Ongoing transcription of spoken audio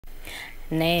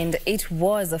And it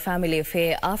was a family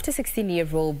affair after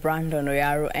 16-year-old Brandon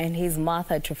Oyaro and his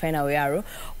mother Truphena Oyaro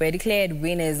were declared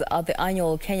winners at the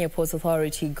annual Kenya Ports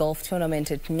Authority Golf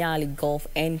Tournament at Nyali Golf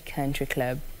and Country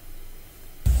Club.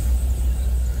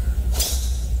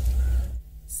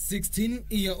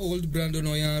 16-year-old Brandon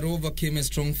Oyaro overcame a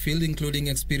strong field including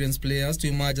experienced players to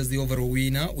emerge as the overall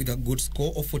winner with a good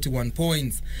score of 41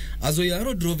 points. As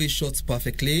Oyaro drove his shots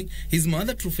perfectly, his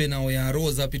mother Truphena Oyaro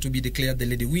was happy to be declared the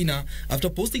lady winner after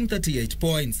posting 38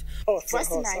 points.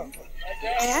 First night,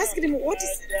 I asked him, what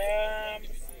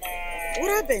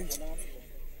happened?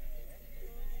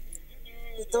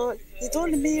 He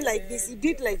told me like this, he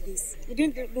did like this, he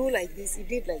didn't do like this, he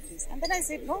did like this. And then I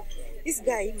said, no, this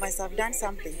guy must have done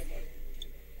something.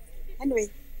 Anyway,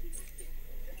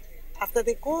 after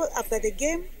the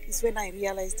game is when I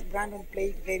realized Brandon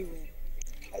played very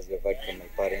well. As we've heard from my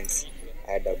parents,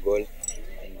 I had a goal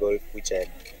in golf which I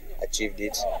achieved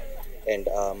it. And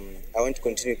I want to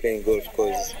continue playing golf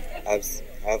because I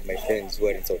have my friends who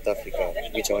are in South Africa,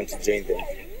 which I want to join them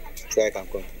so I can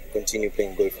continue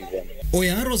playing golf with them.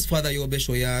 Oyaro's father,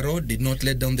 Oyaro, did not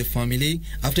let down the family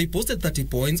after he posted 30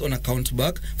 points on a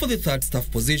countback for the third staff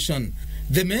position.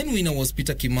 The main winner was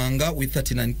Peter Kimanga with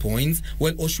 39 points,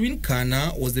 while Oshwin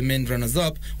Kana was the main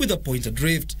runners-up with a point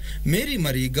adrift. Mary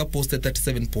Mariga posted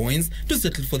 37 points to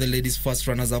settle for the ladies' first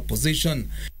runners-up position.